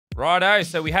Righto,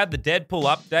 so we had the Deadpool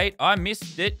update. I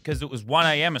missed it because it was 1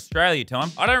 a.m. Australia time.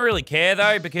 I don't really care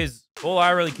though, because all I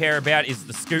really care about is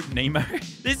the scooting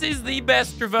emote. This is the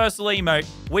best traversal emote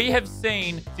we have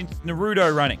seen since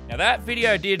Naruto running. Now that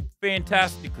video did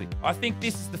fantastically. I think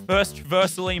this is the first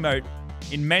traversal emote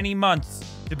in many months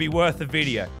to be worth a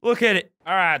video. Look at it.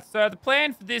 All right, so the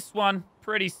plan for this one,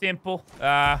 pretty simple.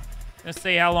 Let's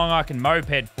see how long I can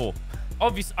moped for.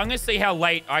 Obviously, I'm going to see how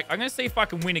late... I'm going to see if I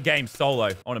can win a game solo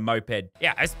on a moped.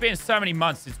 Yeah, it's been so many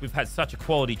months since we've had such a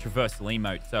quality traversal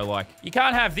emote. So, like, you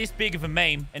can't have this big of a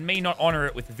meme and me not honor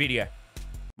it with a video.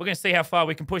 We're going to see how far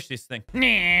we can push this thing.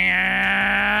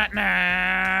 No!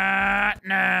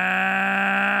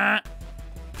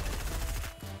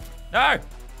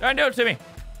 Don't do it to me.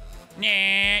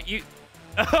 You...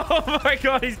 Oh, my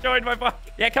God. He's joined my bike.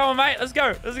 Yeah, come on, mate. Let's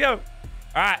go. Let's go. All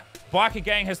right. Biker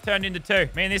gang has turned into two.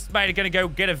 Me and this mate are going to go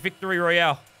get a victory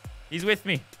royale. He's with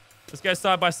me. Let's go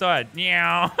side by side.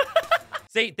 Yeah.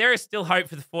 See, there is still hope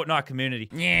for the Fortnite community.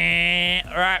 Yeah.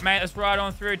 All right, mate. Let's ride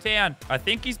on through town. I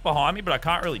think he's behind me, but I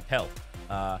can't really tell.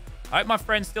 I hope my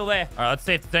friend's still there. All right, let's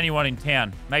see if there's anyone in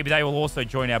town. Maybe they will also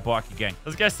join our biker gang.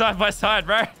 Let's go side by side,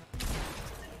 bro.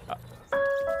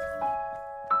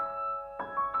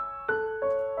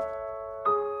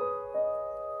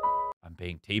 I'm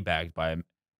being teabagged by him.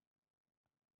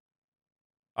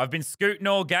 I've been scooting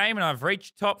all game and I've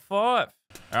reached top 5. All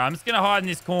right, I'm just going to hide in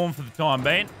this corn for the time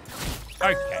being.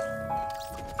 Okay.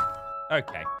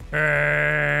 Okay.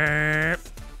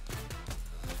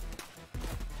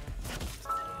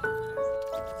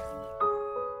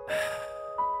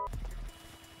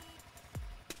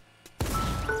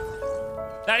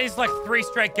 That is like 3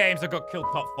 straight games I got killed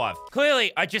top 5.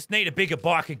 Clearly, I just need a bigger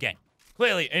biker gang.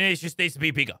 Clearly, and it just needs to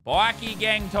be bigger. Biker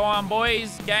gang time,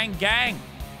 boys. Gang, gang.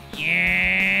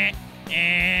 Yeah.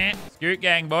 Scoot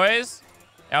gang, boys.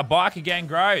 Our biker gang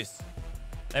grows.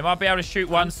 They might be able to shoot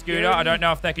 1 scooter. I don't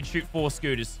know if they can shoot 4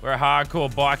 scooters. We're a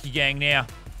hardcore biker gang now.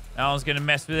 No one's going to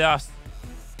mess with us.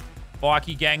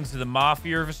 Biker gangs are the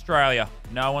mafia of Australia.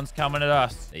 No one's coming at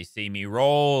us. They see me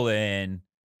rolling.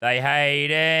 They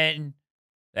hate it.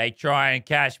 They try and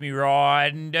catch me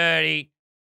riding dirty.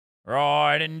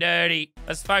 Riding dirty.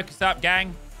 Let's focus up,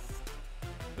 gang.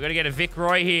 We've got to get a Vic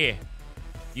Roy here.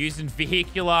 Using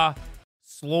vehicular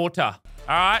slaughter.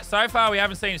 All right, so far we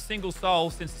haven't seen a single soul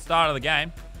since the start of the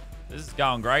game. This is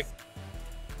going great.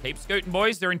 Keep scooting,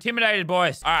 boys. They're intimidated,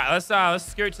 boys. All right, let's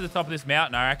scoot to the top of this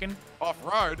mountain, I reckon.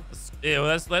 Off-road? Yeah,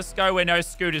 well, let's go where no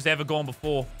scooter's ever gone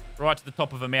before. Right to the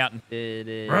top of a mountain.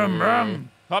 Vroom, vroom.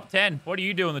 Top 10. What do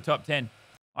you do in the top 10?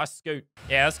 I scoot.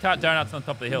 Yeah, let's cut donuts on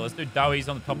top of the hill. Let's do doughies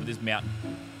on the top of this mountain.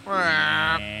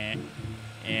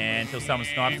 And until someone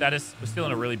snipes at us. We're still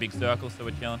in a really big circle, so we're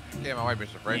chilling. Yeah, my way,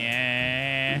 Mr. Fred.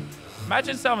 Yeah.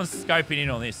 Imagine someone's scoping in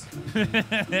on this.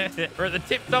 We're at the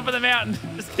tip top of the mountain.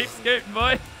 Just keep scooting,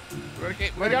 boy. We're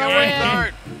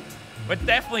going. We're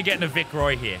definitely getting a Vic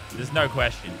Roy here. There's no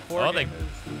question. Oh,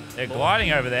 they're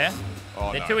gliding over there.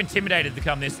 Oh, they're too intimidated to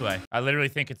come this way. I literally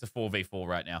think it's a 4v4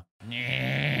 right now.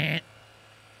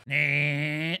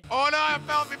 Oh no, I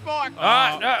fell off my bike.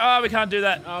 Oh, no, oh, we can't do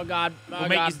that. Oh God. Oh,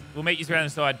 We'll meet you around the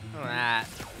side. Alright.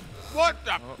 What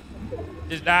the?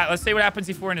 Just, let's see what happens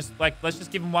if we're in a... Like, let's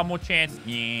just give them one more chance.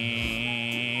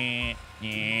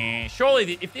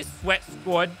 Surely, if this sweat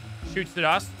squad shoots at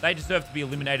us, they deserve to be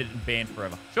eliminated and banned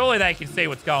forever. Surely they can see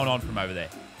what's going on from over there.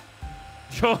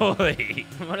 Surely.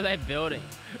 What are they building?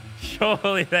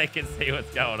 Surely they can see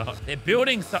what's going on. They're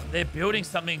building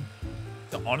something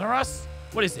to honor us?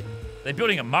 What is it? They're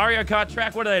building a Mario Kart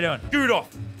track? What are they doing? Scoot off.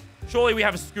 Surely we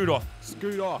have a scoot off.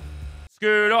 Scoot off.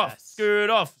 Scoot off. Scoot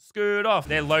off. Scoot off.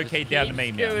 They're low-key down to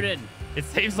meme now. It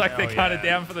seems like they're kind of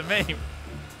down for the meme.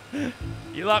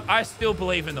 I still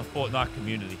believe in the Fortnite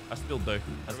community. I still do.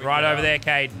 That's right over there,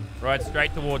 Cade. Right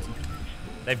straight towards them.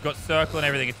 They've got circle and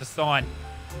everything. It's a sign.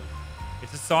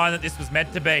 It's a sign that this was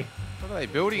meant to be. What are they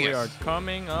building? We are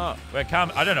coming up. We're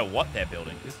coming. I don't know what they're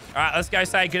building. All right, let's go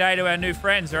say good day to our new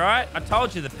friends, all right? I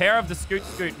told you the pair of the Scoot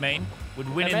meme would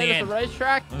win in the end. A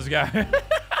racetrack? Let's go.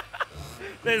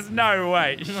 There's no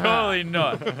way. Surely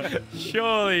not.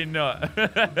 Surely not.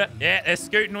 Yeah, they're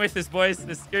scooting with us, boys.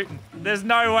 They're scooting. There's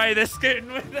no way they're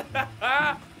scooting with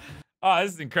us. Oh,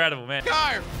 this is incredible, man.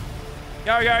 Go!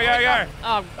 Go, go, go, go.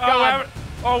 Oh, God.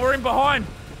 Oh, we're in behind.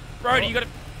 Brody, you got to...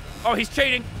 Oh, he's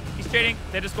cheating. He's cheating.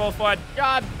 They're disqualified.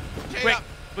 God. Quick.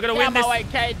 We're going to win this. Way,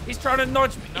 Cade. He's trying to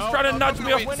nudge me. He's trying to nudge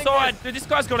me off the side. Dude, this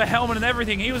guy's got a helmet and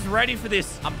everything. He was ready for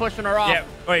this. I'm pushing her off. Yeah.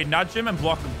 Wait, nudge him and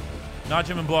block him. Nudge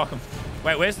him and block him.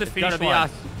 Wait, where's the finish line?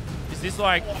 Is this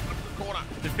like...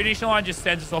 The finish line just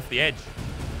sends us off the edge.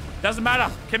 Doesn't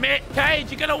matter. Commit. Cade,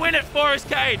 you're going to win it for us,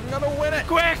 Cade. I'm gonna win it.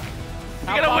 Quick.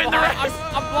 You're going to win the race.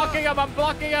 I'm blocking him. I'm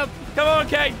blocking him. Come on,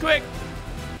 Cade, quick.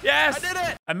 Yes. I did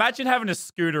it. Imagine having a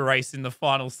scooter race in the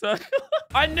final circle.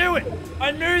 I knew it.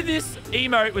 I knew this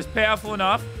emote was powerful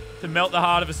enough to melt the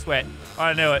heart of a sweat.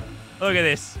 I knew it. Look at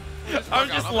this. I'm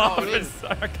just laughing.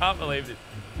 I can't believe it.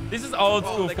 This is old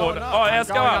school they're going Fortnite. up. Oh, yeah,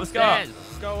 let's go up. Let's go up.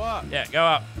 Let's go up. Yeah, go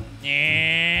up.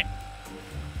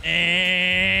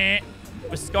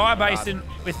 We're skybasing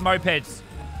with mopeds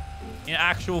in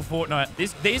actual Fortnite.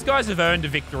 These guys have earned a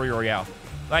victory royale.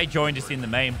 They joined us in the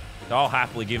meme. So I'll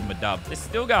happily give them a dub. They're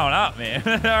still going up, man.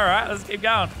 All right, let's keep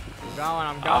going.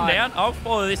 I'm going. I'm down. I'll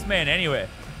follow this man anywhere.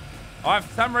 For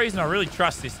some reason, I really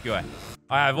trust this guy.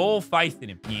 I have all faith in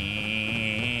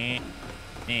him.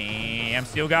 I'm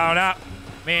still going up.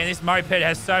 Man, this moped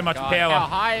has so much power. How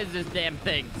high is this damn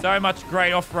thing? So much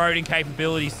great off-roading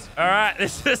capabilities. All right,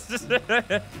 this is...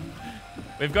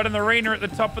 We've got an arena at the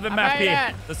top of the map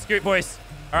here. Let's scoot, boys.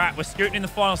 All right, we're scooting in the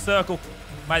final circle.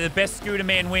 May the best scooter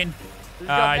man win. It's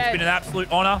been an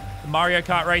absolute honor to Mario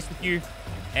Kart race with you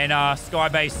and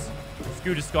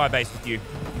Scooter Skybase with you.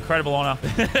 Incredible honor.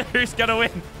 Who's going to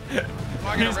win?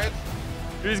 I get a red.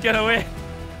 Who's going to win?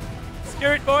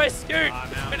 Scoot, boys, scoot.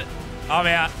 I'm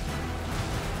out.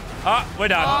 Oh, we're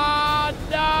done. Oh,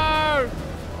 no.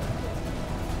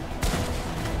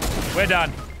 We're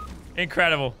done.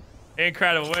 Incredible.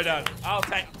 Incredible. We're done.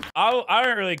 I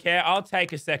don't really care. I'll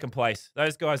take a second place.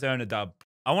 Those guys earn a dub.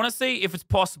 I want to see if it's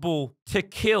possible to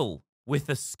kill with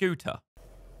a scooter.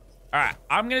 All right.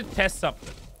 I'm going to test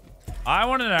something. I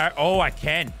want to know. Oh, I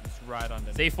can. It's right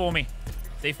under. C4 me.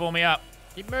 C4 me up.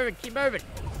 Keep moving. Keep moving.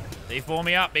 C4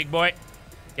 me up, big boy.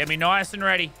 Get me nice and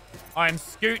ready. I'm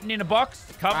scooting in a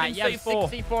box. Covered in C4.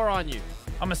 6 C4 on you.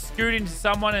 I'm going to scoot into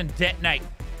someone and detonate.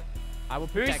 I will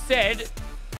Who protect said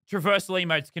traversal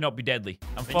emotes cannot be deadly?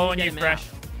 I'm following you, Fresh.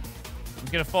 I'm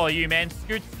going to follow you, man.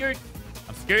 Scoot, scoot.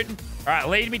 I'm scooting. All right,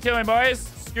 lead me to him, boys.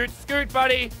 Scoot, scoot,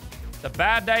 buddy. It's a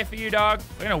bad day for you, dog.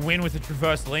 We're going to win with a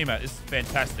traversal emote. This is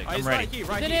fantastic. I'm ready. Right here,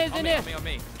 right It's here. in here. On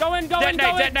me. Go in, go in, Detonate,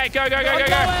 go in. detonate. Go, go, go, go,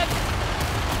 go.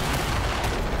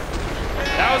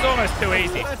 That was almost too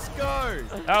easy. Let's go.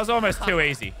 That was almost too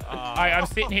easy. I'm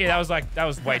sitting here. That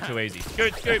was way too easy.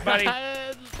 Scoot, scoot, buddy.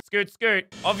 Scoot,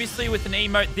 scoot. Obviously, with an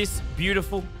emote this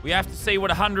beautiful, we have to see what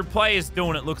 100 players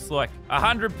doing it looks like.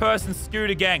 100-person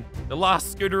scooter gang. The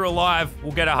last scooter alive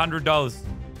will get $100.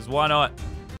 Because why not?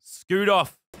 Scoot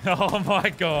off. Oh, my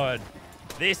God.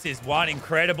 This is one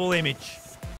incredible image.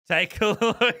 Take a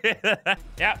look at that.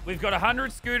 Yeah, we've got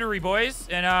 100 scootery boys,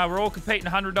 and we're all competing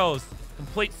 $100.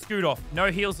 Complete scoot off.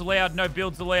 No heals allowed, no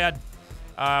builds allowed.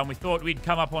 We thought we'd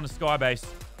come up on a skybase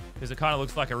because it kind of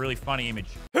looks like a really funny image.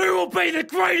 Who will be the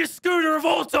greatest scooter of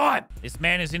all time? This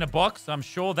man is in a box. I'm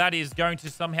sure that is going to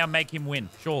somehow make him win.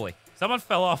 Surely. Someone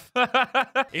fell off.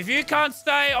 If you can't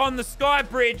stay on the sky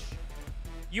bridge,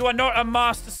 you are not a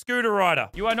master scooter rider.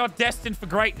 You are not destined for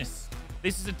greatness.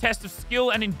 This is a test of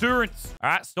skill and endurance. All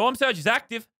right, Storm Surge is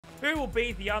active. Who will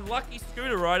be the unlucky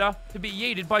scooter rider to be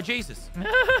yeeted by Jesus?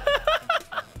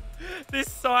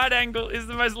 This side angle is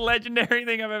the most legendary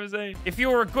thing I've ever seen. If you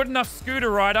were a good enough scooter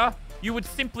rider, you would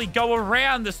simply go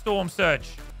around the Storm Surge.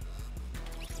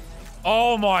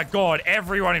 Oh my God,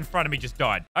 everyone in front of me just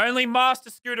died. Only master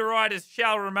scooter riders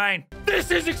shall remain.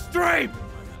 This is extreme.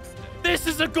 This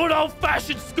is a good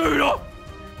old-fashioned scooter.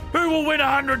 Who will win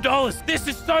 $100? This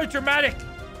is so dramatic.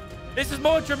 This is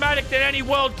more dramatic than any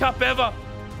World Cup ever.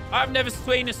 I've never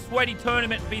seen a sweaty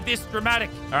tournament be this dramatic.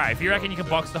 All right, if you reckon you can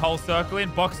box the whole circle in,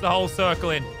 box the whole circle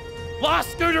in.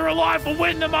 Last scooter alive will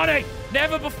win the money.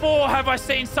 Never before have I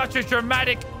seen such a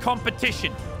dramatic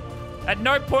competition. At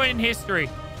no point in history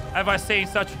have I seen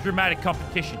such a dramatic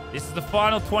competition. This is the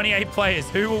final 28 players.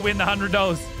 Who will win the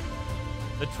 $100?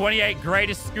 The 28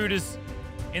 greatest scooters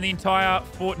in the entire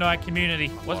Fortnite community.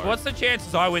 What's the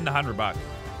chances I win the $100?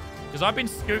 Because I've been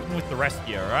scooting with the rest of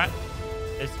you, all right?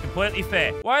 It's completely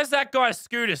fair. Why is that guy's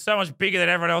scooter so much bigger than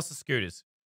everyone else's scooters?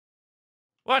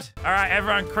 What? All right,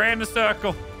 everyone, cram the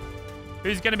circle.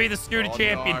 Who's going to be the scooter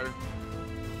champion? No.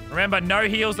 Remember, no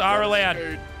heals are allowed.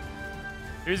 Scoot.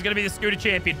 Who's going to be the scooter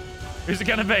champion? Who's it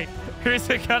going to be? Who's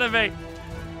it going to be?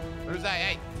 Who's that?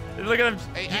 Hey. Look at them.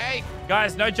 Hey.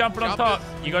 Guys, no jumping on top.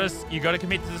 Jumpers. You got to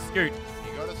commit to the scoot.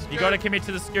 You You got to commit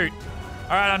to the scoot.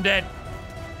 All right, I'm dead.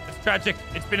 It's tragic.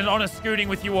 It's been an honor scooting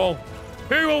with you all.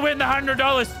 Who will win the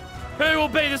 $100? Who will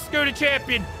be the scooter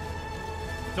champion?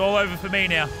 It's all over for me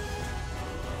now.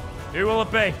 Who will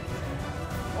it be?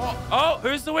 Oh,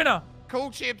 who's the winner?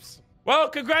 Cool chips. Well,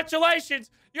 congratulations.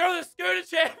 You're the scooter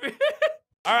champion.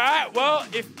 All right, well,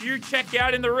 if you check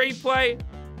out in the replay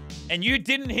and you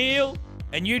didn't heal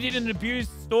and you didn't abuse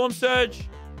Storm Surge,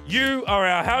 you are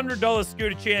our $100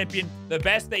 scooter champion, the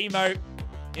best emote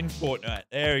in Fortnite.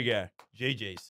 There we go. GG's.